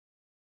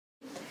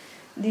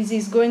This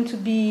is going to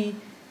be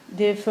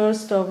the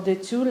first of the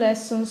two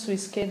lessons we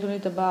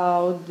scheduled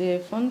about the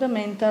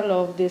fundamental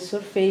of the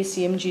surface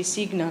EMG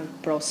signal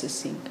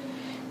processing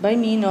by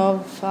means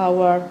of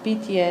our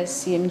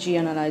BTS EMG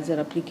analyzer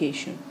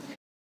application.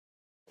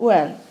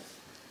 Well,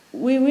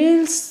 we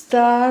will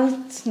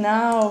start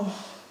now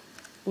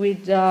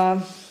with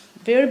a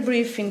very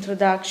brief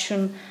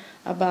introduction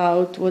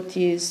about what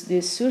is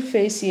the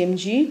surface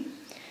EMG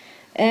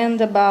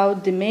and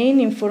about the main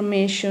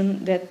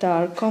information that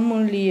are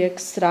commonly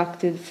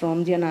extracted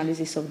from the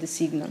analysis of the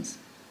signals.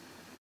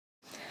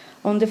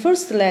 On the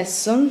first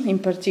lesson, in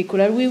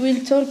particular, we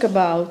will talk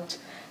about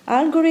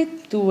algorithm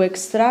to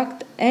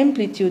extract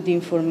amplitude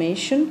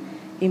information,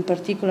 in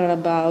particular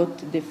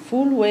about the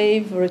full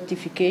wave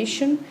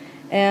rectification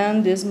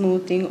and the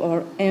smoothing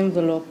or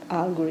envelope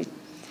algorithm.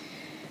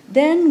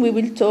 Then we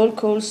will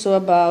talk also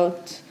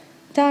about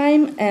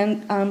time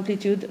and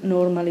amplitude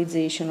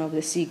normalization of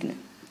the signal.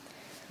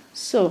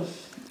 So,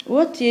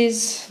 what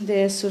is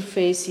the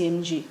surface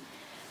EMG?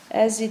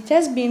 As it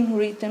has been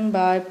written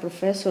by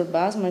Professor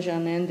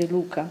Basmajan and De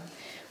Luca,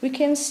 we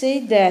can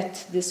say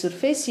that the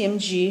surface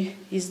EMG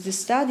is the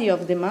study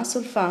of the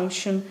muscle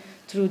function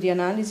through the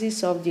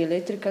analysis of the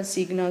electrical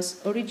signals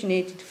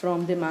originated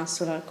from the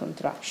muscular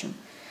contraction.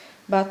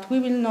 But we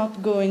will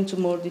not go into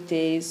more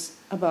details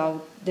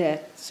about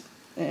that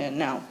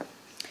now.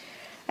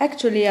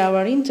 Actually,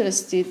 our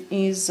interest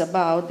is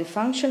about the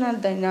functional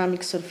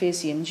dynamic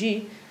surface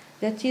EMG,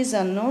 that is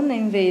a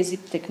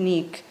non-invasive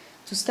technique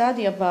to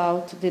study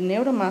about the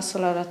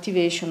neuromuscular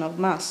activation of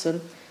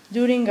muscle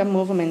during a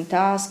movement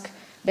task,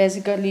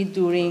 basically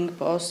during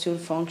posture,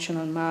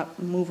 functional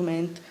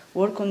movement,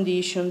 work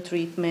condition,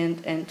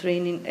 treatment, and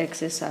training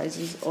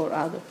exercises or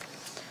other.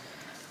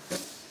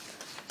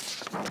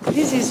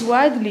 This is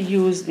widely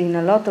used in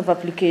a lot of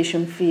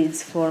application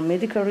fields for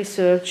medical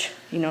research,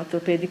 in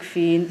orthopedic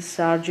field,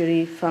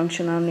 surgery,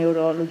 functional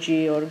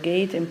neurology, or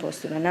gait and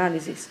posture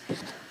analysis,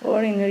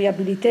 or in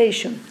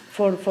rehabilitation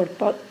for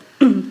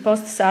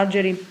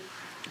post-surgery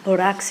or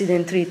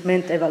accident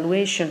treatment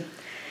evaluation,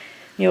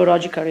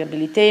 neurological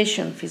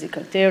rehabilitation,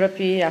 physical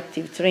therapy,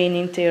 active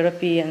training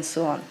therapy, and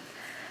so on.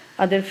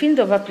 Other fields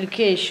of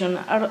application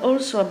are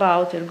also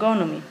about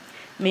ergonomy,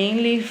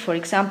 mainly, for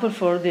example,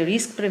 for the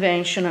risk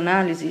prevention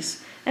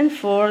analysis and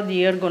for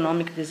the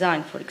ergonomic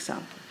design, for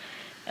example,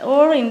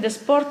 or in the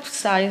sport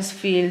science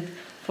field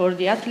for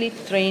the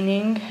athlete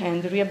training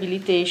and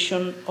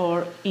rehabilitation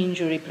or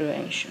injury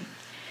prevention.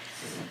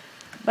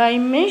 By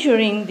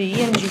measuring the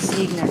EMG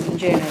signal in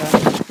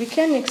general, we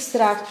can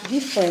extract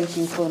different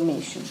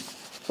information.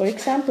 For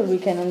example, we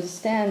can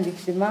understand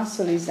if the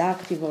muscle is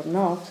active or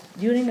not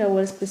during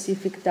a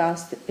specific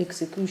task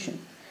execution.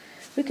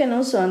 We can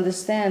also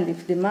understand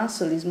if the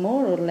muscle is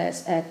more or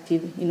less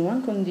active in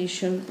one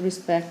condition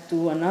respect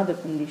to another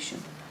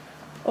condition,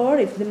 or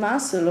if the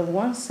muscle of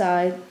one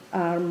side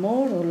are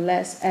more or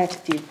less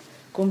active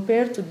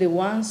compared to the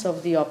ones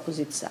of the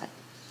opposite side.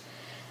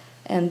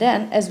 And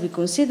then, as we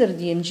consider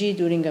the EMG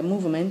during a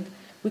movement,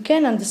 we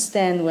can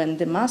understand when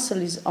the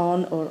muscle is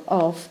on or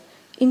off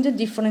in the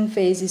different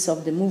phases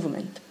of the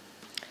movement.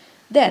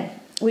 Then,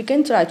 we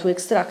can try to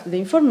extract the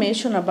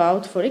information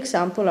about, for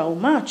example, how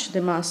much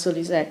the muscle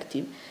is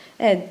active,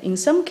 and in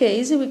some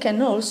cases we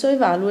can also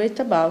evaluate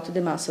about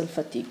the muscle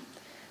fatigue.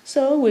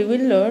 So we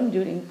will learn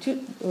during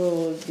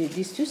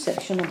these two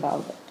sections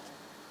about that.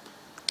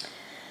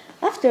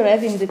 After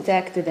having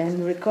detected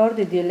and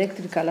recorded the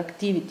electrical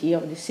activity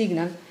of the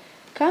signal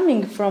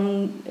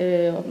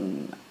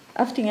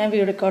after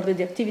having recorded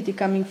the activity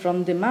coming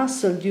from the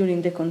muscle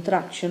during the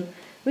contraction,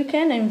 we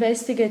can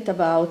investigate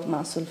about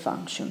muscle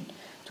function.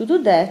 To do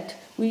that,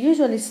 we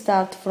usually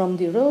start from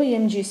the raw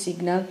EMG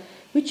signal,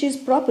 which is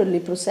properly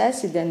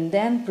processed and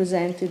then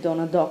presented on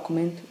a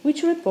document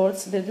which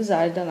reports the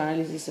desired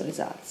analysis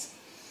results.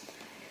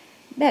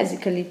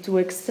 Basically, to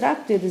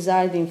extract the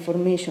desired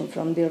information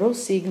from the raw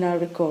signal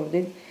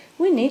recorded,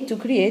 we need to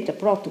create a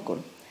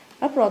protocol.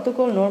 A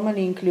protocol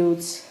normally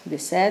includes the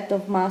set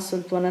of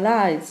muscle to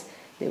analyze,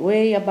 the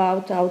way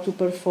about how to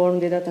perform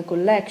the data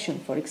collection,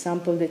 for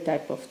example, the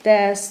type of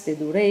test, the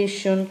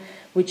duration,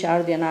 which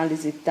are the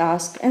analysis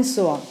tasks, and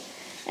so on.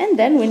 And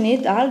then we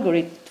need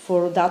algorithm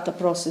for data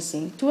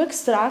processing to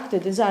extract the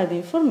desired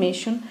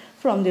information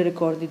from the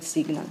recorded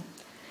signal.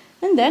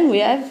 And then we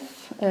have,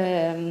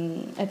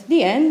 at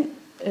the end,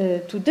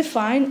 to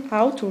define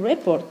how to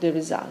report the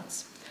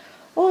results.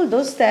 All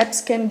those steps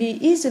can be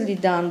easily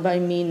done by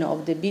means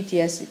of the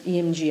BTS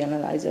EMG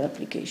analyzer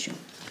application.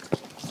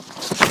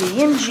 The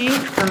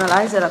EMG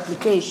analyzer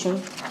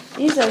application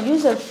is a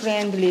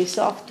user-friendly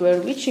software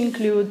which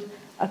includes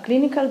a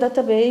clinical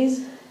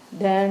database.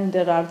 Then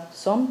there are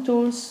some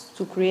tools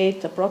to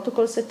create a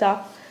protocol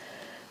setup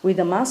with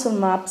the muscle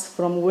maps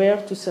from where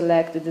to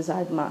select the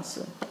desired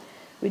muscle.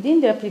 Within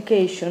the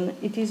application,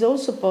 it is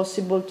also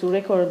possible to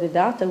record the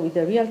data with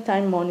the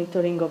real-time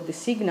monitoring of the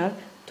signal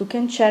to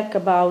can check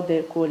about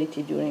their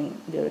quality during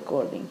the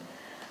recording.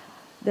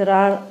 There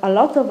are a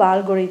lot of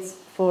algorithms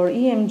for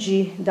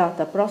EMG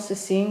data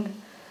processing,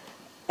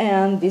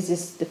 and this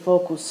is the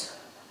focus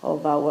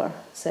of our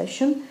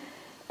session.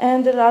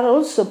 And there are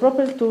also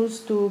proper tools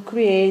to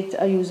create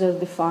a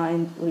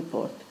user-defined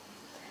report.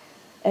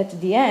 At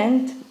the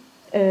end,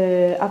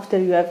 after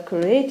you have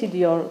created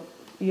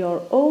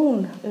your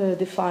own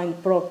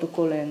defined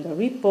protocol and a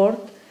report,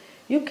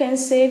 you can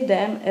save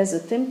them as a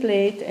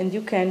template and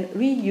you can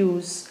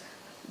reuse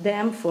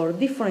them for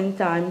different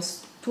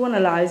times to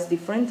analyze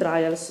different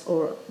trials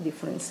or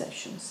different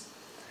sessions.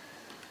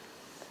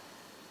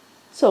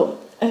 So,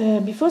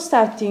 before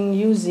starting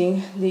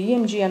using the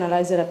EMG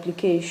Analyzer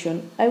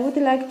application, I would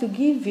like to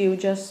give you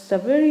just a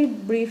very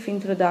brief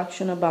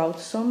introduction about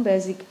some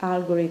basic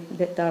algorithms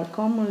that are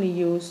commonly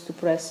used to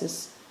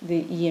process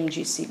the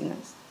EMG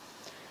signals.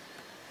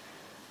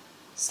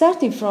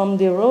 Starting from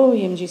the raw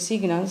EMG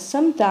signals,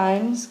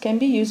 sometimes can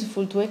be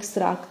useful to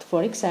extract,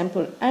 for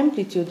example,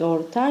 amplitude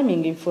or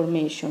timing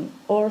information,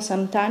 or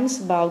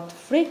sometimes about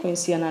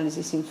frequency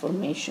analysis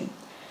information.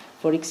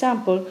 For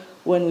example,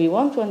 when we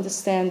want to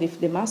understand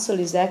if the muscle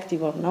is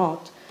active or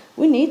not,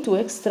 we need to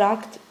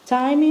extract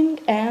timing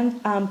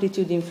and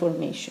amplitude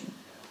information.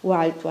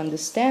 While to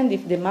understand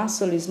if the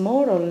muscle is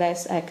more or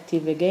less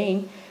active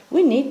again,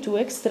 we need to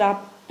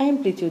extract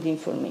amplitude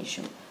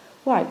information.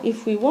 While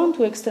if we want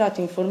to extract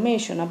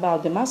information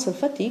about the muscle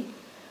fatigue,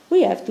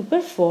 we have to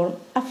perform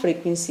a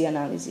frequency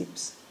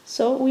analysis.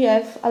 So we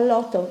have a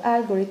lot of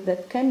algorithms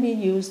that can be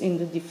used in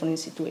the different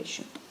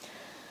situations.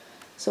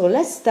 So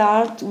let's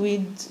start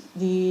with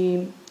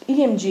the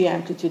EMG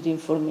amplitude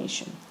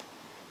information.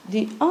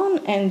 The on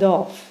and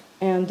off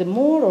and the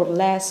more or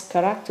less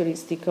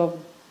characteristic of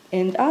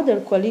and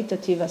other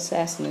qualitative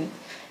assessment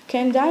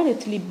can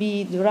directly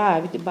be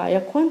derived by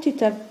a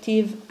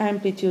quantitative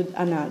amplitude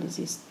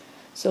analysis.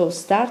 So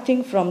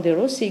starting from the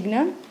raw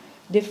signal,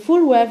 the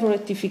full wave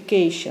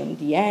rectification,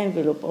 the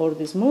envelope or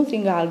the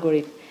smoothing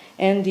algorithm,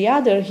 and the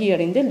other here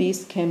in the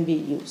list can be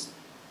used.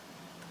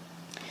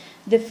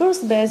 The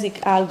first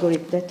basic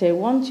algorithm that I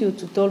want you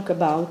to talk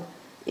about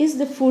is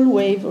the full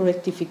wave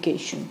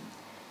rectification.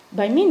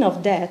 By means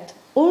of that,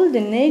 all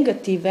the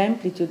negative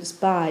amplitude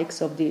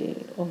spikes of the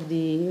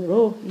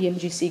raw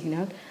EMG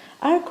signal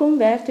are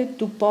converted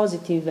to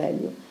positive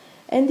value.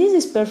 And this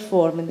is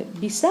performed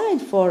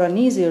beside for an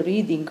easier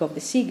reading of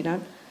the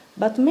signal,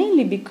 but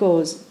mainly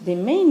because the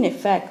main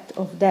effect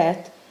of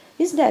that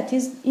is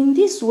in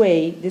this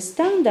way the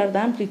standard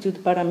amplitude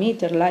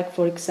parameter, like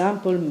for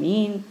example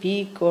mean,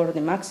 peak, or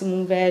the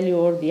maximum value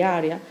or the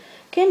area,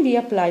 can be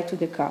applied to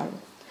the curve.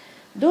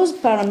 Those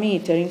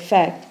parameters, in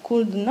fact,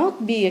 could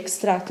not be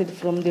extracted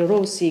from the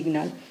raw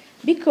signal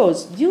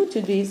because due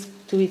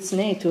to its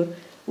nature,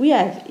 we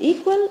have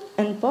equal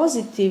and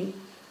positive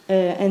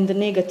and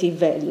negative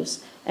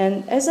values,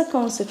 and as a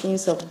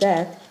consequence of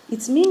that,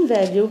 its mean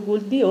value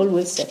would be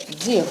always set to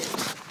 0.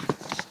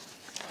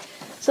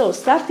 So,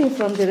 starting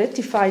from the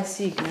rectified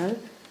signal,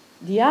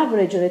 the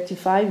average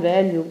rectified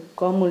value,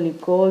 commonly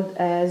called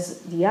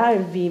as the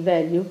RV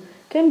value,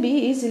 can be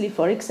easily,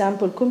 for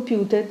example,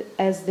 computed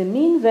as the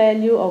mean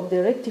value of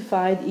the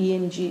rectified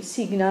EMG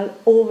signal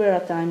over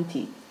a time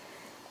t.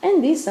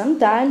 And this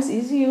sometimes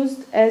is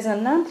used as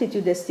an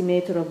amplitude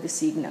estimator of the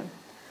signal.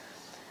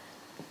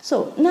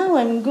 So now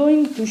I'm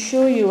going to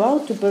show you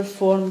how to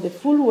perform the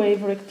full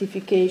wave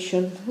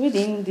rectification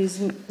within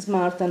this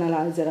smart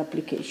analyzer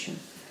application.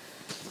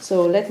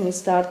 So let me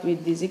start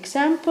with this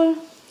example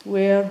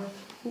where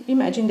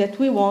imagine that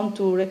we want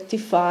to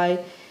rectify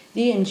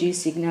the EMG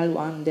signal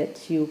 1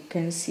 that you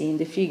can see in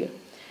the figure.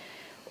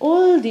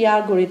 All the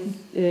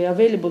algorithms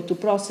available to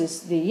process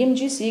the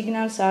EMG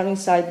signals are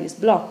inside this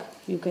block.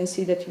 You can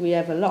see that we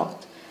have a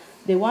lot.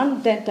 The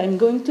one that I'm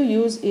going to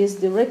use is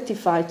the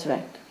rectify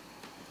track.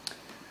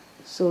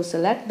 So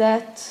select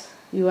that.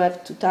 You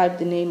have to type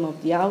the name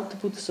of the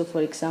output. So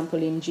for example,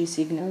 EMG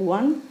signal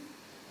 1,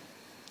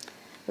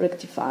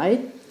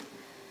 rectified.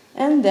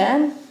 And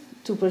then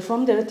to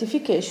perform the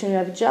rectification, you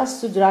have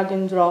just to drag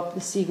and drop the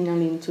signal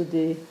into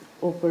the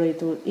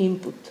operator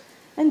input.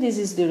 And this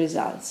is the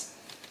results.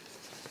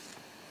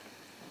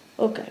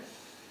 Okay.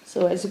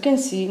 So as you can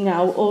see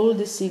now, all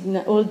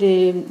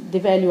the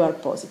values are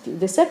positive.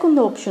 The second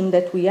option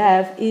that we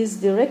have is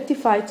the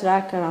rectify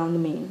track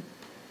around mean.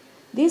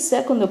 This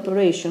second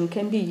operation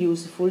can be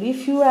useful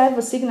if you have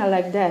a signal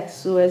like that.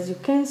 So as you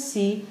can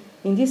see,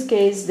 in this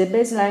case, the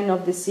baseline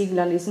of the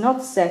signal is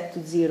not set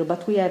to 0,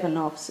 but we have an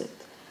offset.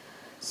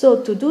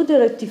 So to do the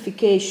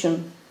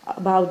rectification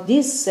about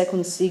this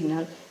second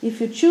signal, if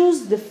you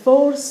choose the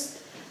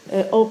first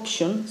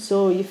option,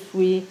 so if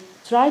we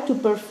try to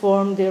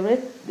perform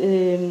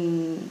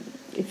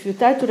if you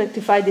try to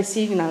rectify the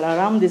signal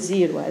around the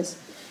 0, as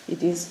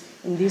it is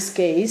in this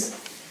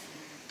case,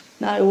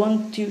 now I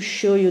want to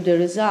show you the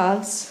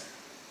results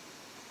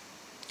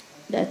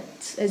that,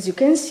 as you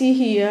can see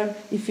here,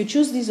 if you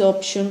choose this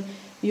option,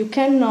 you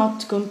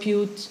cannot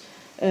compute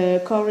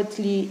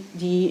correctly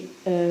the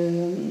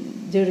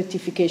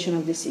rectification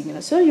of the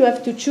signal. So you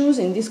have to choose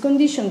in this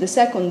condition the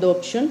second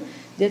option,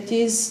 that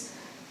is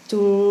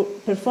to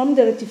perform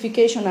the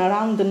rectification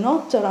around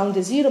not around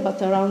the 0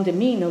 but around the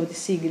mean of the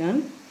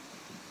signal.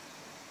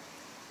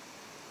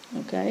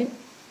 Okay,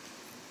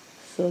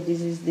 So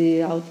this is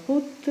the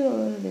output,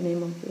 the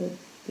name of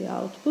the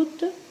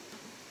output.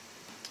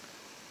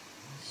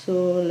 So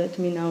let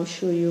me now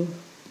show you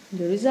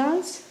the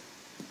results.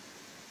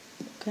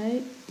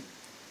 Okay,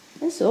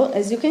 and so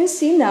as you can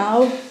see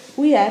now,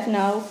 we have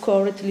now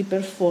correctly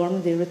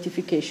performed the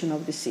rectification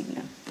of the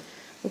signal.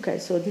 Okay,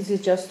 so this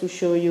is just to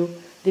show you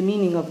the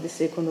meaning of the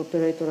second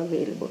operator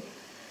available.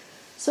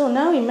 So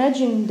now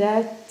imagine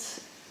that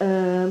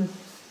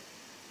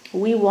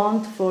we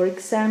want, for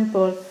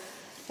example,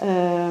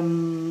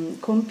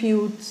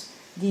 compute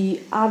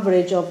the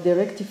average of the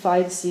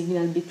rectified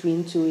signal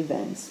between two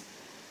events.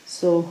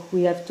 So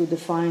we have to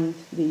define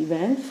the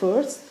event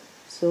first.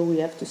 So we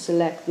have to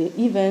select the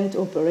event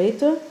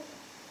operator.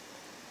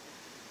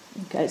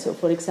 Okay, so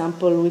for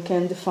example, we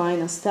can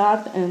define a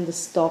start and a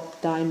stop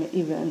time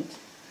event.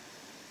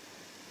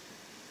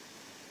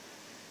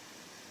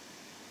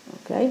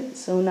 Okay,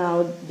 so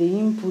now the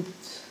input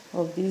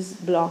of this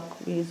block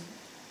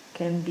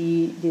can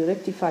be the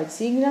rectified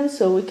signal,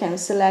 so we can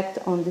select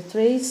on the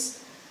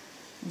trace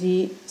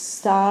the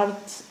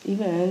start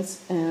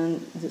events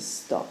and the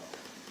stop.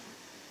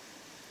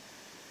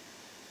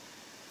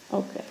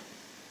 Okay,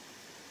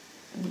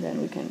 and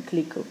then we can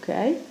click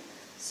OK.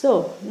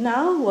 So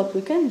now what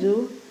we can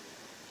do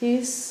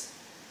is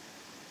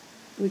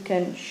we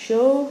can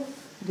show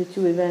the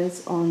two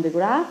events on the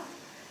graph,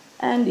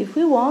 and if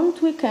we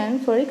want, we can,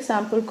 for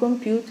example,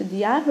 compute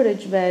the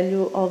average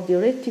value of the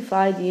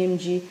rectified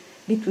EMG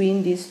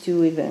between these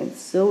two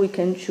events. So we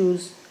can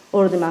choose,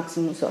 or the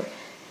maximum, sorry.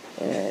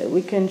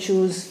 We can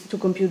choose to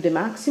compute the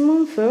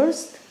maximum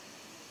first.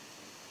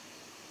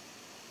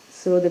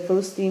 So the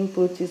first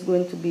input is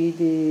going to be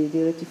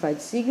the rectified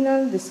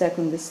signal, the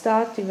second the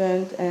start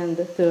event, and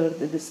the third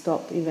the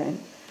stop event.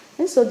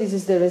 And so this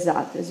is the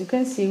result. As you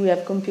can see, we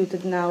have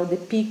computed now the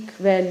peak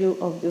value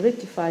of the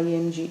rectified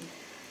EMG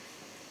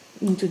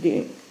into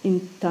the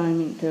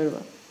time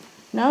interval.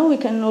 Now we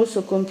can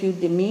also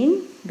compute the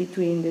mean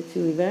between the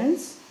two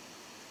events.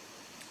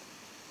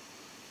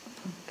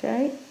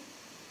 Okay.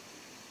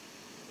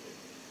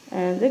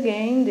 And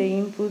again, the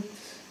input,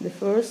 the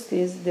first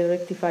is the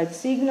rectified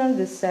signal,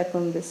 the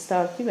second the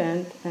start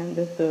event, and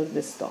the third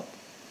the stop.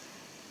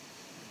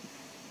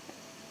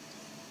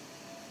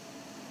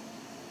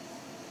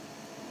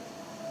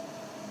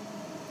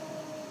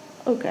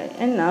 Okay,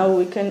 and now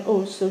we can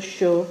also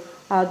show,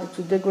 add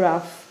to the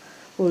graph,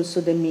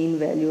 also the mean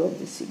value of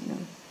the signal.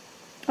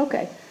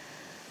 Okay,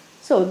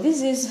 so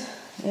this is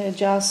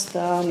just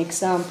an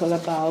example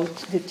about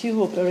the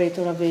two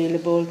operators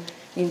available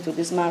into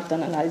the smart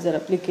analyzer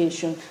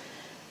application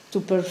to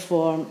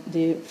perform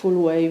the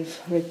full wave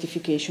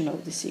rectification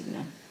of the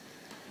signal.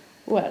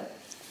 Well,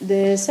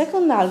 the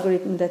second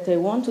algorithm that I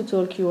want to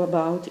talk to you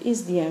about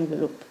is the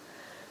envelope,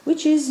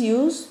 which is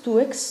used to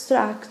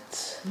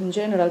extract, in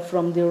general,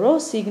 from the raw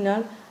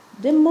signal,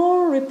 the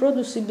more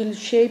reproducible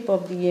shape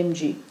of the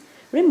EMG,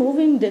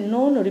 removing the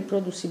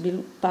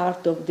non-reproducible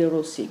part of the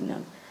raw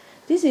signal.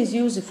 This is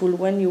useful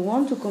when you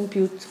want to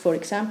compute, for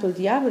example,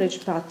 the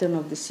average pattern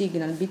of the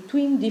signal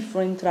between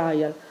different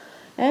trials,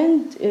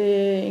 and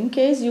in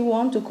case you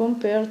want to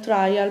compare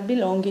trials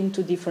belonging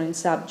to different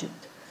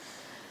subjects.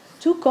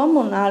 Two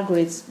common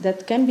algorithms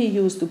that can be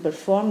used to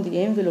perform the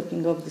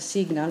enveloping of the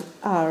signal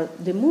are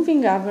the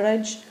moving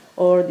average,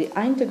 or the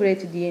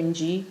integrated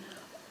EMG,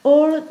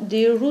 or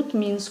the root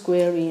mean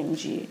square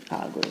EMG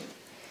algorithm.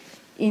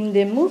 In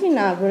the moving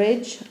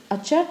average, a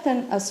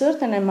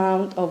certain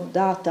amount of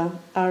data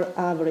are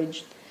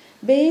averaged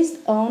based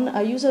on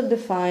a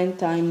user-defined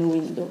time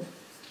window.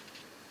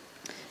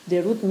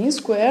 The root mean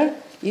square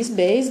is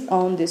based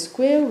on the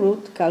square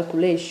root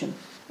calculation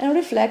and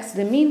reflects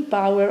the mean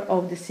power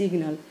of the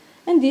signal,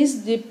 and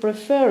is the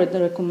preferred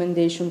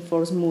recommendation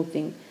for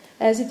smoothing,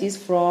 as it is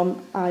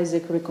from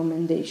Isaac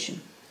recommendation.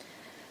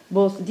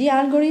 Both the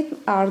algorithms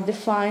are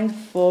defined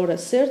for a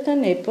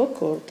certain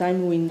epoch or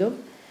time window,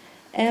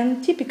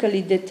 and typically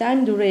the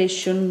time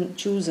duration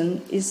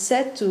chosen is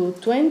set to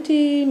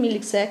 20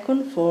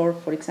 milliseconds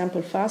for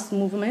example, fast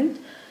movement,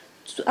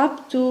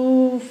 up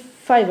to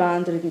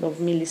 500 of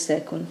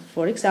milliseconds,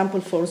 for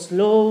example, for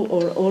slow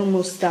or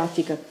almost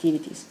static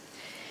activities.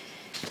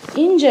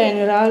 In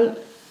general,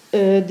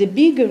 the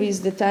bigger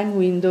is the time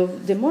window,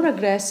 the more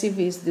aggressive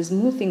is the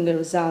smoothing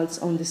results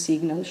on the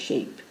signal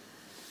shape.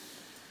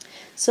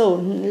 So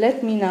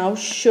let me now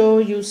show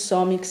you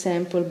some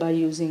example by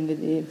using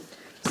the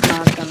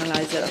smart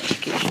analyzer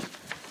application.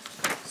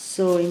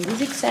 So in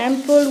this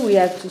example we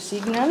have two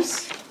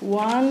signals.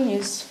 One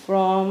is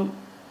from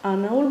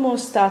an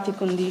almost static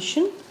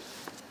condition,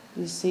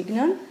 this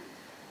signal,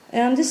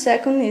 and the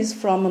second is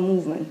from a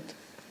movement.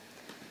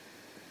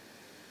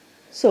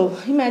 So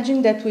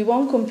imagine that we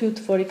want to compute,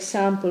 for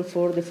example,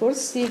 for the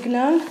first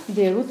signal,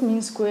 the root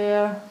mean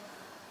square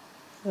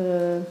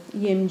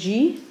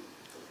EMG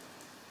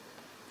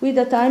with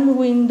a time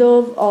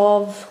window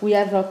of, we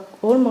have a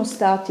almost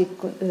static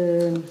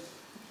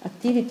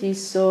activity,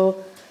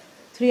 so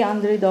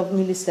 300 of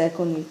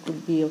milliseconds it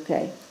could be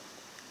okay.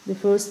 The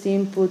first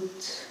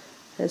input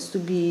has to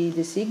be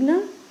the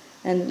signal,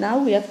 and now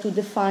we have to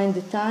define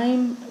the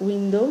time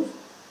window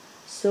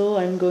So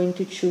I'm going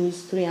to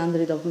choose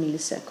 300 of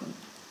milliseconds.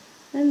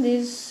 And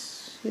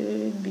this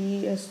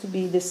has to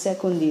be the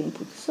second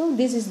input. So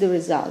this is the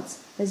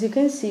results. As you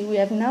can see, we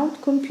have now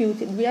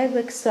computed, we have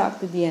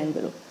extracted the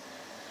envelope.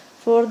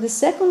 For the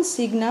second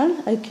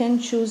signal, I can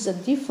choose a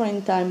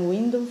different time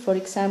window. For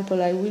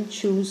example, I will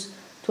choose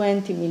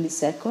 20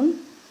 milliseconds,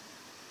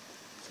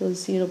 so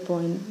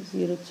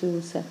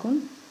 0.02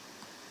 second.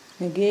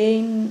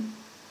 Again,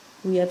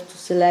 we have to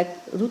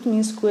select root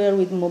mean square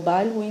with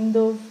mobile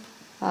window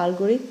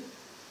algorithm,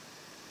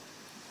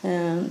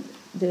 and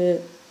the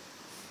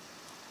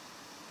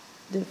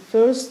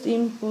first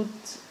input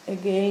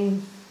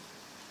again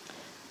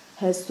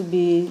has to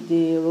be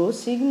the raw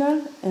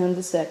signal, and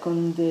the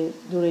second the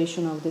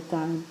duration of the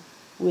time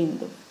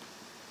window.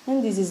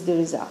 And this is the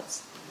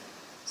results.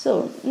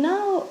 So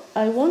now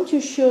I want to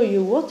show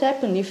you what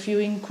happens if you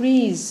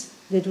increase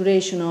the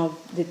duration of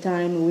the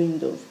time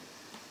window.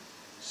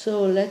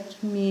 So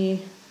let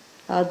me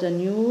add a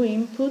new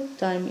input,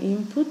 time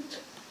input.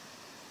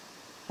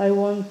 I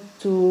want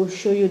to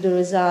show you the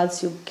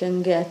results you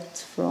can get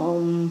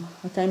from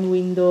a time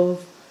window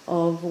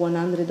of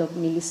 100 of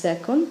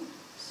milliseconds,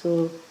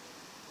 so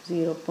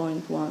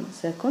 0.1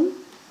 second.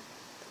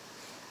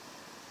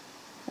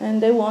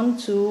 And I want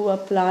to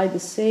apply the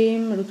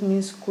same root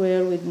mean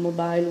square with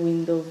mobile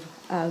window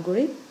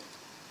algorithm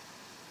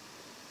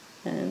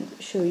and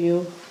show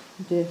you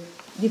the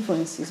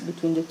differences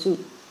between the two.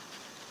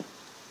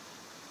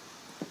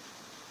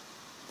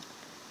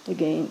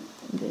 Again,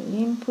 the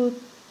input,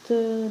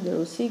 the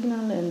raw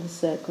signal, and the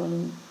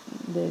second,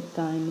 the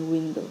time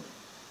window.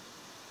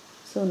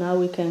 So now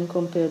we can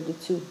compare the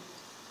two.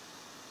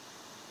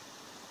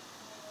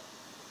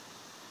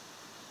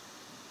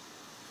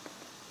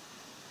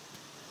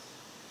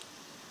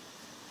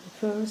 The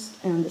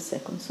first and the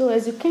second. So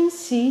as you can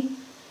see,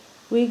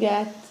 we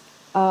get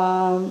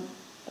the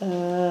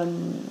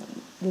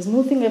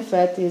smoothing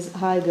effect is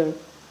higher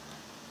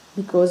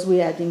because we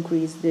had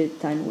increased the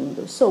time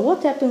window. So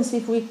what happens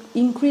if we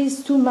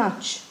increase too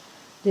much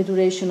the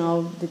duration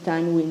of the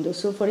time window?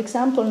 So for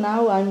example,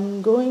 now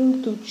I'm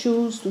going to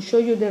choose to show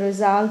you the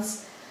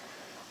results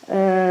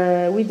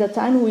with the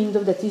time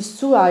window that is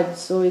too high,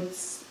 so it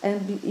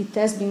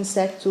has been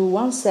set to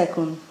 1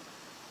 second.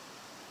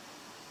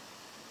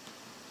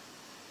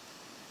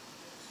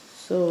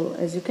 So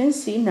as you can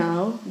see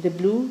now, the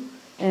blue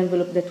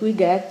envelope that we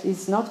get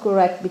is not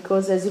correct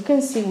because, as you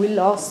can see, we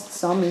lost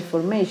some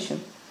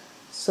information.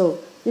 So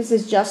this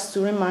is just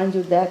to remind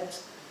you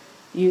that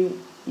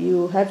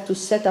you have to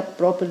set up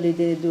properly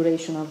the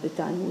duration of the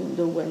time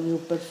window when you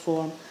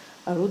perform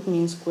a root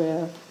mean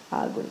square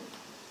algorithm.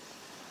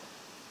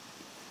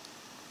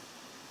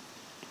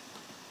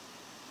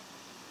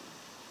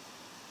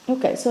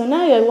 Okay, so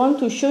now I want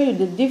to show you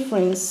the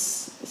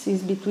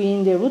differences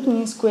between the root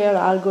mean square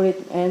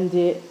algorithm and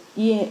the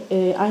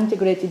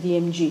integrated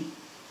EMG.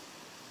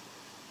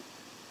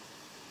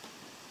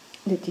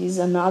 That is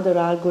another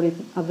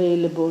algorithm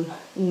available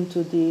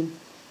into the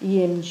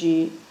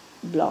EMG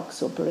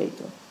blocks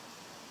operator.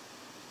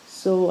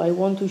 So I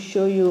want to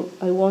show you,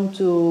 I want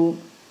to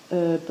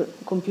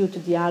compute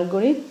the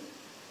algorithm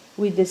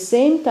with the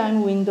same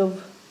time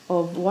window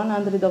of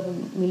 100 of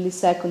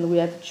milliseconds we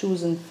have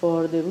chosen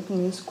for the root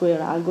mean square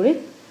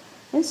algorithm.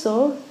 And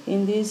so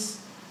in these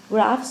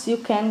graphs you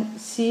can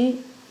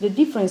see the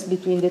difference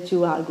between the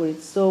two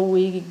algorithms. So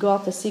we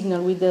got a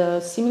signal with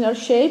a similar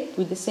shape,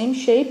 with the same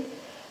shape,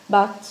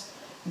 but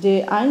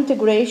the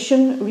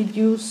integration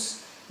reduces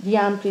the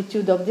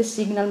amplitude of the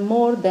signal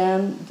more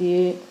than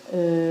the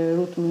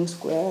root mean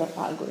square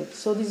algorithm.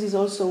 So this is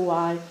also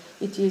why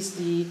it is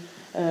the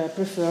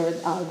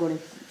preferred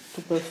algorithm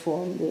to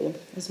perform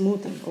the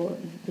smoothing or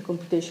the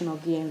computation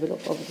of the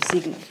envelope of the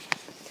signal.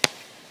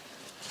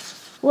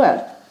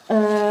 Well,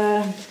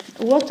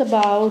 what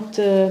about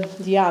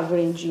the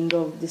averaging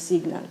of the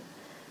signal?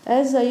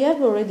 As I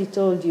have already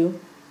told you,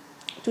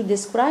 to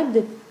describe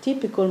the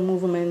typical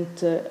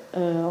movement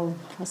of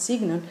a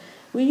signal,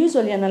 we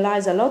usually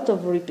analyze a lot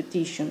of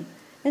repetition,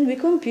 and we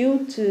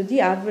compute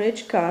the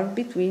average curve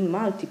between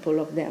multiple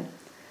of them.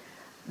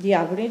 The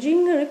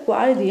averaging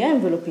requires the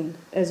enveloping,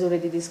 as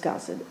already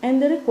discussed,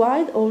 and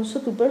required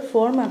also to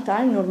perform a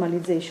time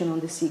normalization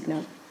on the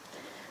signal.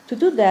 To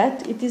do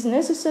that, it is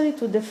necessary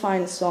to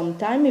define some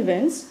time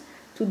events,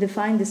 to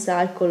define the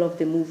cycle of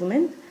the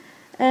movement,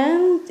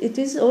 and it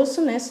is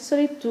also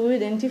necessary to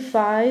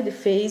identify the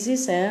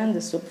phases and the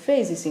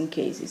subphases in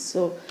cases.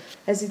 So,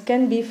 as it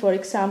can be, for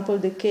example,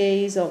 the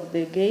case of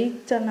the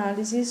gate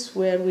analysis,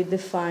 where we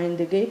define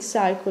the gate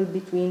cycle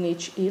between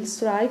each heel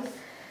strike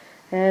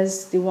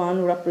as the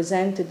one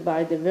represented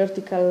by the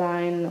vertical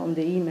line on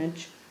the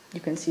image, you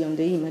can see on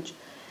the image,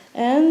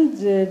 and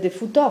the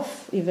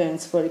foot-off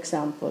events, for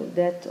example,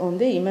 that on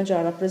the image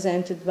are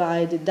represented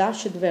by the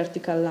dashed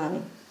vertical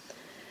line.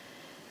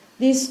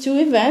 These two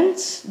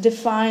events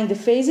define the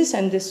phases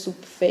and the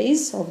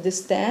subphase of the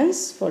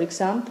stance, for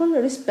example,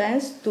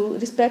 respect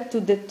to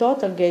the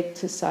total gate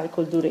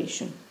cycle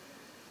duration.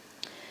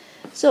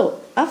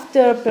 So,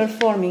 after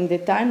performing the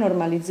time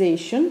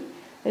normalization,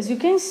 as you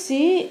can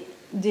see,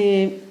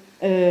 the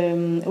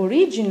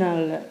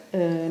original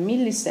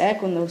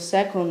millisecond or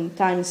second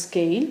time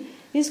scale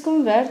is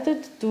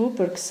converted to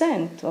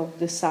percent of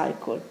the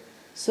cycle.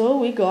 So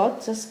we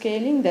got a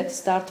scaling that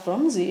starts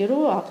from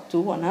 0 up to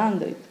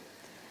 100.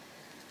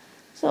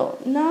 So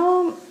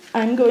now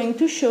I'm going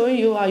to show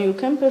you how you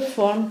can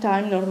perform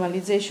time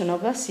normalization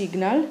of a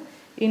signal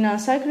in a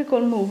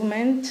cyclical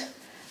movement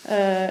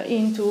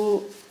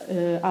into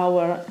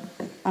our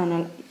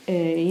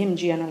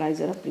EMG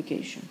analyzer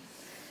application.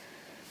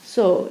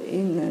 So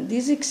in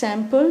this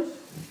example,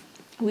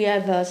 we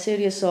have a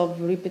series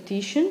of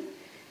repetition.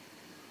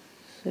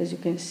 So as you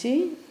can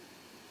see,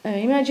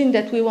 imagine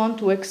that we want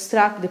to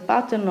extract the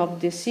pattern of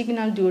the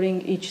signal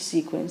during each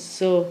sequence.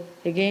 So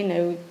again,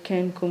 I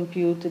can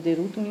compute the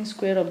root mean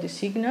square of the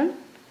signal.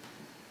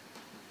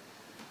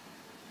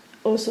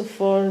 Also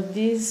for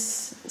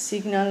this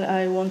signal,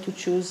 I want to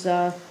choose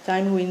a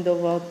time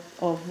window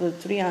of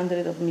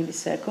 300 of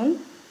milliseconds,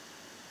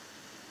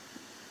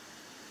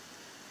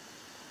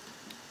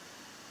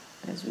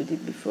 as we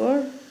did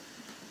before.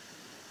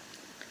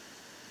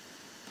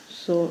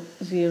 So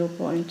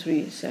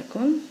 0.3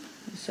 seconds,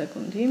 the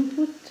second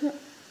input,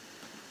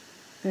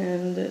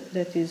 and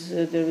that is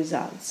the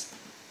results.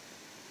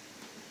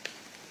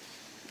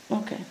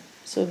 Okay,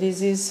 so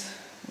this is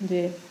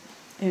the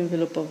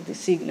envelope of the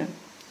signal.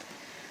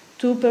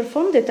 To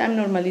perform the time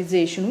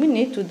normalization, we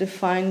need to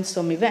define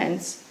some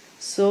events.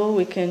 So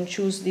we can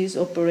choose this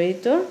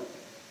operator,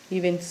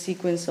 event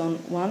sequence on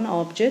one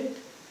object,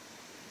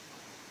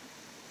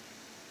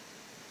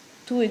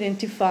 to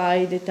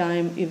identify the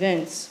time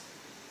events.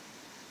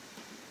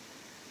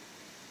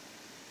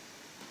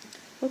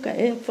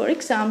 Okay, and for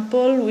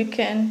example, we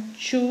can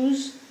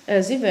choose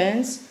as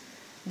events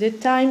the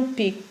time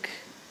peak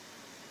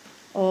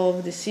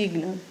of the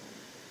signal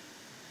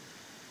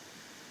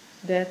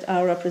that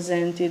are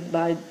represented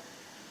by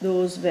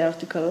those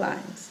vertical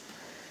lines.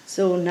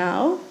 So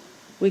now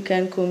we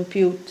can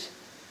compute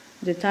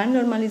the time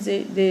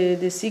normalization,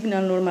 the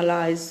signal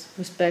normalized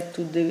respect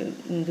to the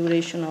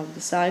duration of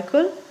the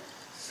cycle.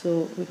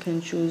 So we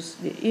can choose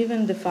the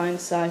even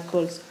defined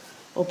cycles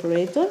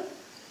operator,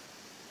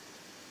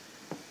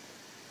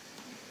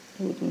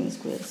 root mean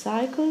square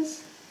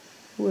cycles,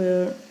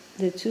 where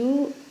the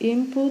two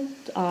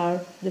inputs are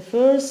the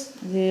first,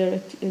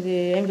 the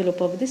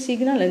envelope of the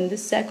signal, and the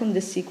second,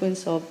 the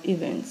sequence of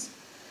events.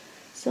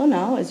 So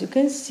now, as you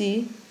can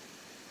see,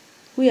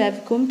 we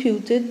have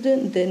computed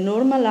the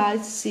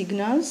normalized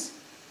signals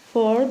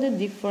for the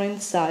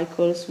different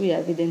cycles we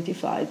have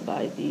identified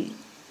by the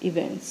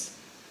events.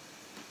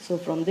 So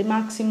from the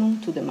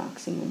maximum to the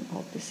maximum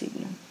of the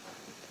signal.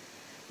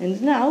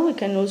 And now we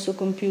can also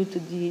compute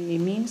the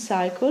mean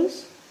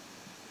cycles.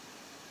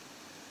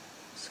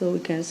 So we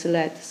can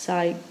select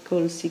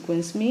cycle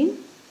sequence mean.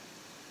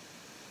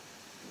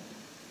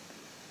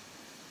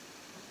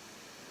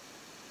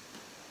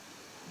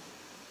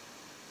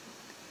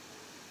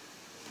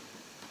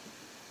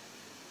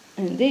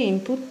 And the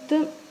input,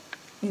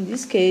 in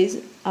this case,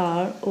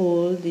 are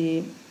all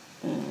the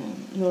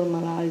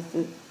normalized,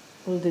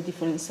 all the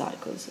different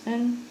cycles.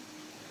 And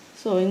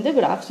so in the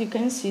graphs you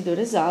can see the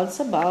results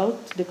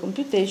about the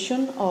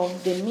computation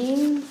of the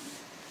mean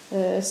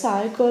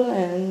cycle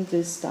and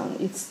its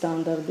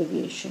standard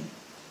deviation.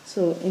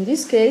 So in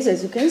this case,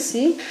 as you can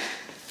see,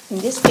 in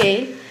this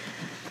scale,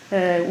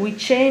 we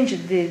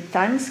changed the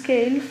time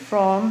scale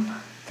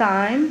from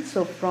time,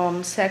 so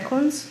from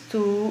seconds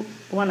to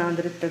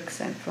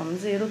 100%, from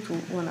 0 to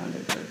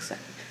 100%.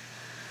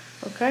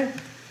 Okay?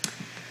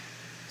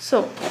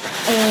 So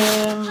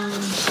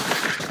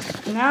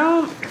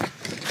now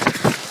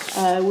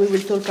we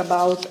will talk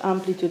about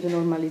amplitude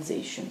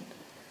normalization.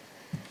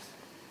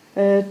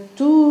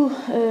 To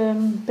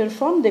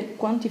perform the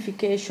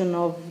quantification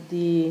of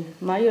the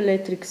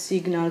myoelectric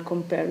signal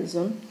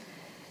comparison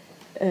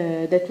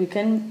that we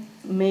can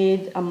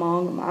make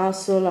among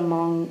muscle,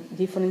 among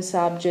different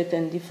subjects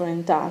and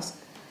different tasks,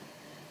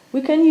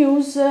 we can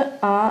use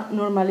a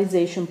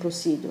normalization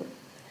procedure.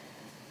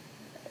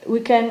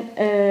 We can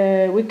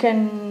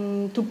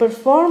to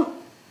perform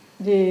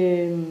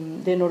the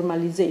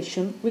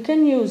normalization, we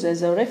can use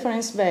as a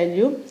reference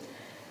value,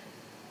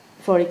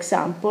 for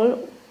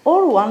example,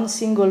 or one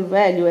single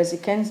value, as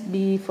it can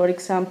be, for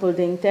example,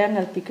 the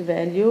internal peak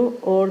value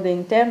or the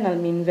internal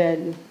mean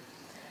value.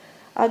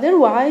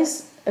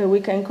 Otherwise,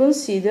 we can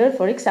consider,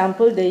 for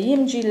example, the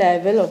EMG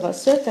level of a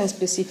certain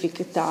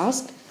specific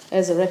task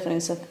as a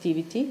reference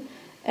activity,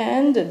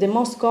 and the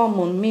most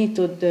common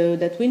method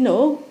that we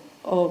know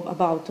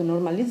about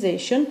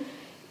normalization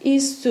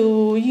is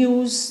to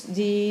use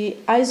the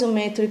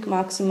isometric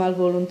maximal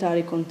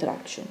voluntary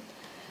contraction.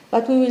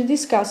 But we will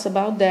discuss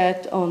about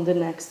that on the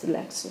next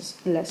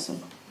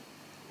lesson.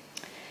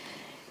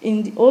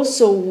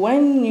 Also,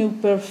 when you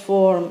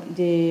perform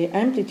the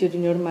amplitude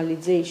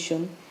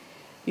normalization,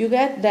 you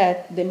get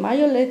that the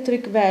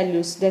myoelectric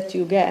values that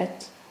you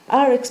get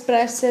are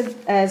expressed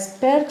as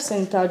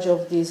percentage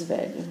of this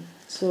value.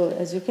 So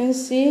as you can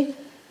see,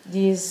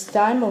 this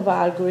time of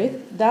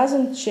algorithm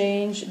doesn't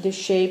change the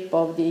shape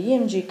of the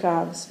EMG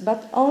curves,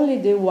 but only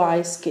the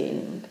Y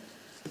scaling.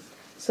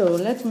 So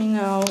let me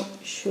now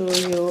show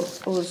you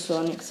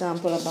also an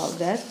example about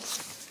that.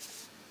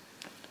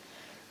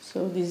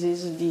 So this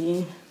is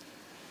the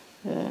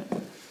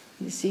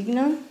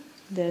signal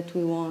that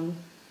we want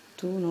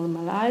to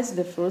normalize.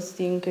 The first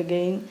thing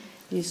again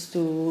is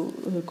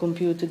to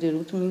compute the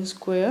root mean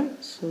square,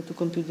 so to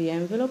compute the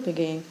envelope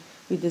again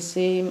with the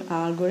same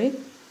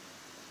algorithm.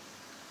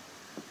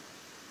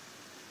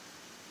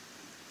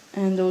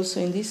 And also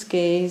in this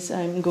case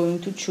I'm going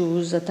to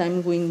choose a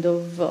time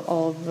window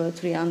of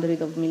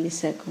 300 of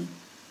milliseconds.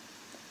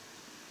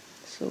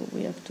 So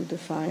we have to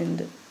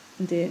define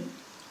the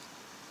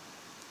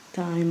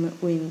time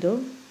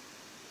window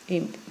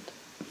input.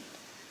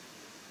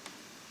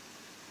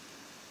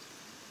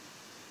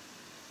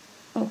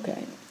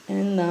 Okay,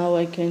 and now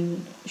I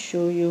can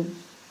show you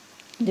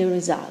the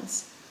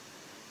results.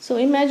 So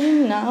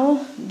imagine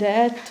now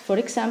that, for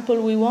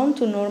example, we want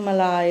to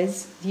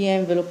normalize the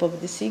envelope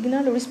of the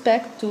signal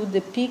respect to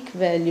the peak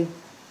value,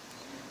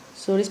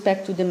 so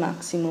respect to the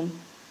maximum.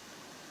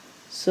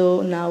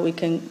 So now we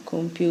can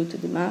compute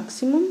the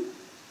maximum.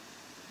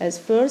 As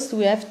first,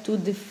 we have to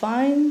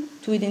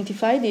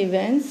identify the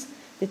events,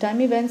 the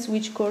time events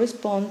which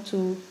correspond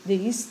to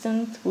the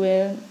instant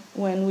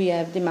when we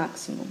have the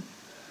maximum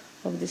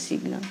of the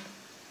signal.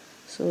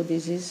 So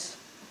this is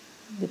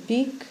the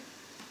peak.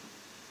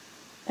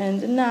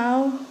 And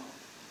now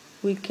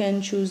we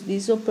can choose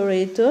this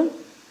operator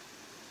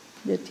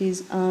that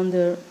is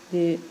under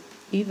the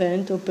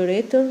event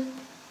operator,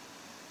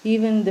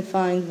 even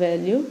defined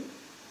value,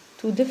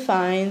 to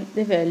define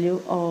the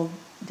value of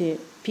the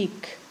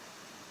peak.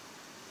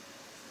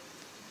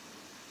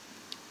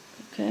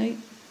 Okay,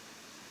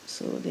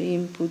 so the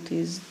input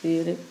is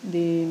the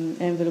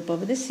envelope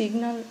of the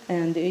signal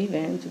and the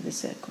event the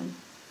second.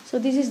 So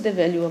this is the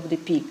value of the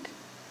peak.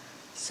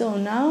 So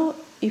now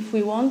if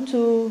we want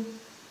to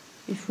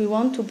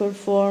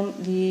perform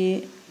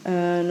the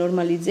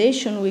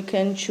normalization, we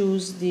can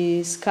choose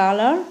the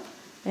scalar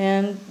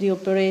and the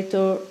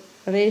operator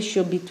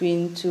ratio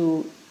between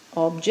two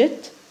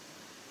objects.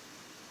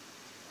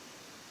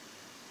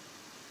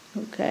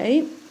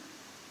 Okay,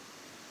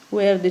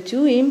 where the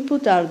two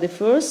inputs are the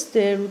first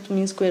the root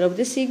mean square of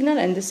the signal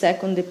and the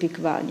second the peak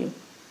value.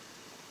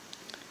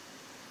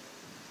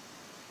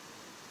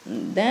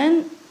 And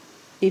then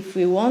if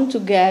we want to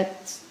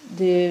get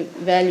the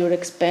value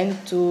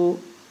expand to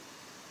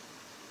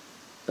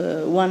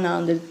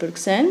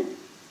 100%.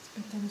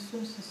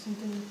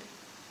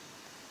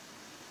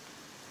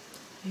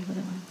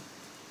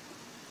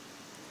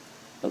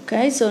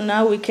 Okay, so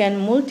now we can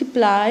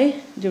multiply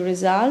the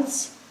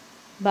results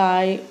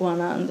by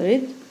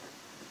 100.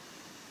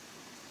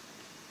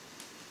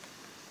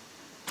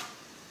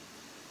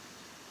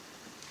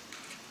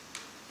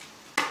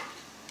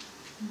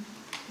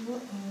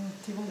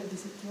 Ti vuole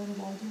disattivare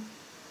l'audio?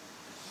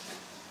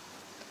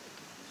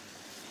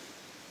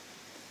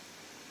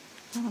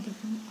 No,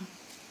 perché no?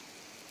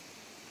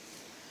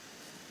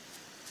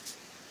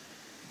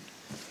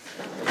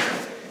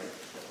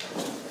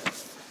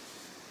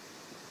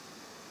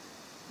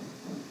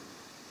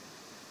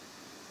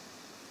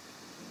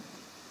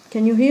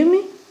 Can you hear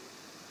me?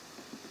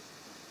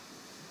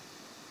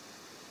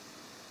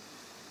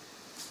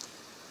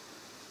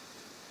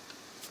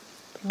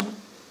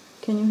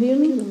 Can you hear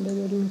me? Non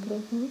vedo il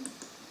microfono.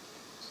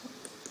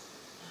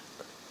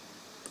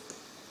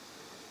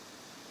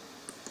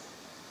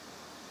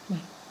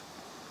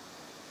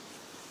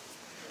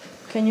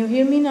 Can you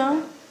hear me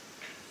now?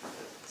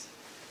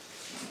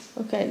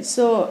 Okay,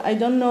 so I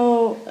don't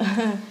know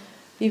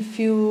if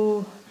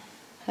you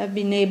have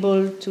been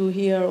able to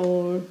hear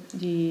all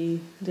the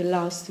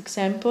last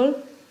example.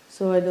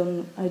 So I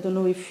don't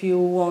know if you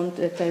want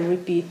that I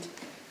repeat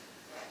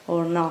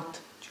or not.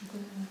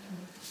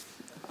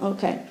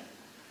 Okay.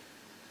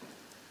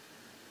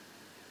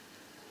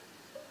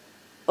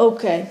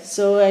 Okay,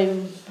 so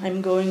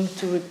I'm going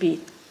to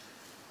repeat.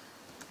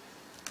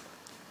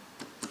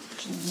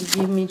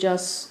 Give me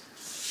just...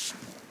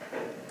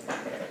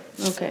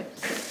 Okay.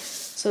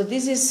 So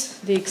this is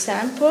the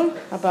example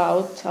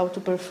about how to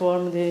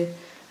perform the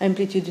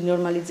amplitude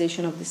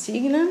normalization of the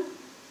signal.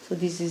 So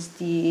this is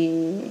the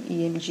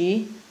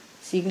EMG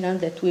signal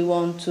that we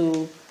want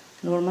to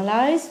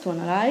normalize, to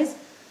analyze.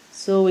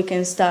 So we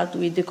can start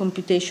with the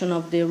computation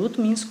of the root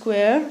mean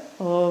square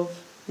of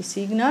the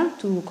signal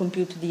to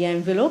compute the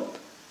envelope.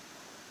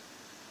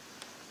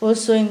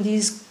 Also in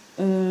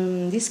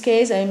this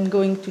case, I'm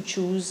going to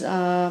choose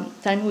a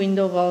time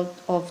window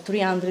of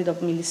 300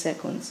 of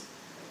milliseconds.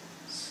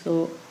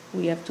 So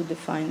we have to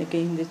define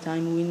again the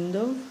time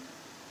window.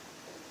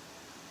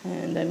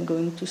 And I'm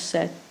going to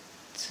set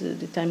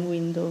the time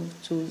window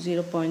to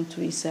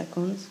 0.3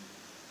 seconds.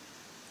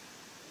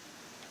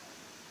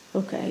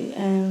 Okay,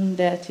 and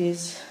that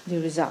is the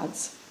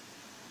results.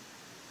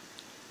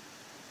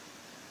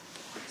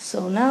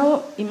 So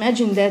now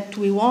imagine that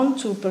we want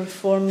to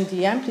perform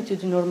the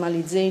amplitude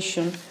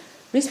normalization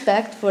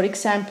respect, for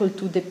example,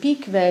 to the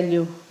peak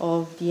value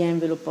of the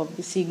envelope of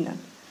the signal.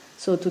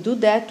 So to do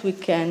that, we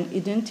can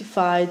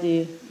identify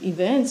the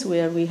events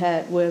where we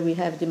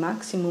have the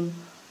maximum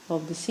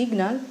of the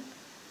signal,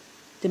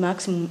 the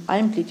maximum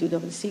amplitude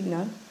of the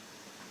signal,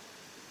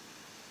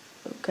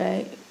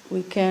 okay,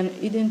 we can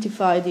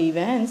identify the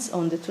events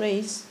on the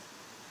trace.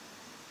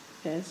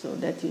 Okay, so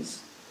that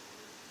is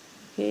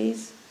the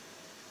case.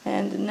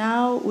 And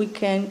now we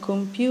can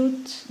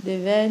compute the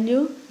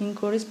value in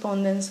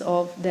correspondence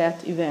of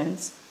that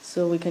events.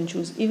 So we can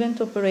choose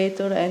event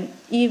operator and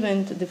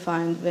event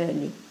defined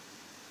value.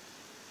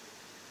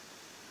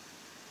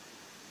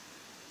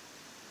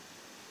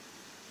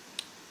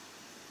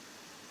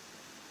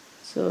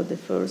 So the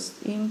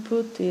first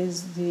input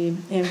is the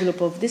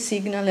envelope of the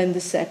signal, and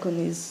the second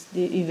is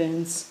the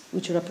events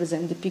which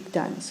represent the peak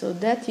time. So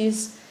that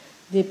is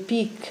the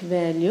peak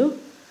value.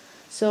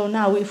 So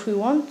now if we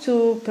want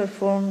to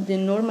perform the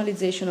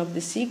normalization of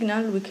the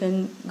signal, we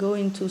can go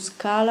into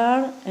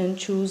scalar and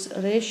choose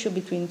ratio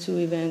between two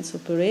events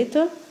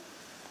operator.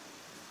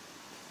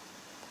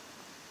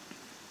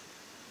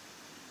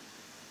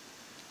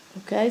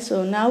 Okay,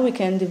 so now we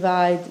can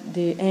divide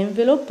the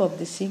envelope of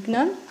the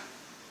signal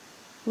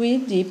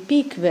with the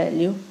peak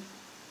value.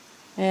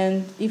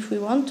 And if we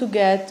want to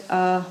get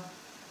a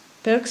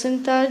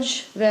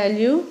percentage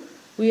value,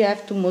 we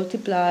have to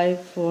multiply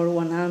for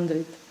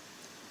 100.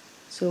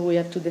 So we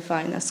have to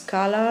define a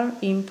scalar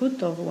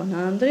input of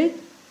 100,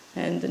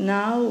 and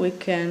now we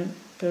can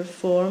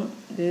perform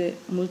the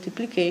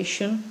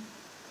multiplication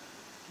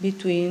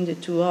between the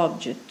two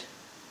objects.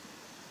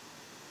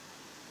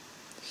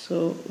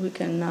 So we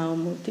can now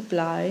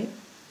multiply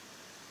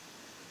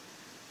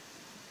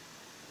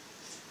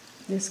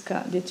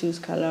the two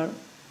scalar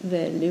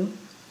value.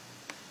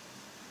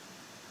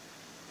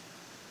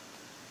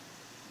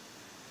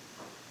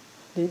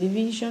 The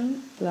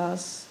division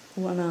plus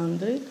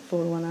 100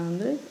 for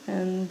 100,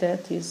 and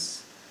that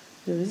is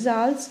the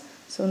results.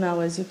 So now,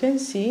 as you can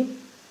see,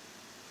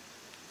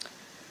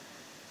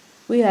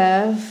 we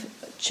have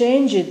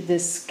changed the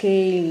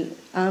scale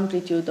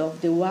amplitude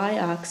of the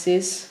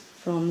y-axis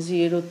from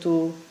 0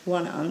 to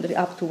 100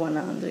 up to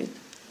 100.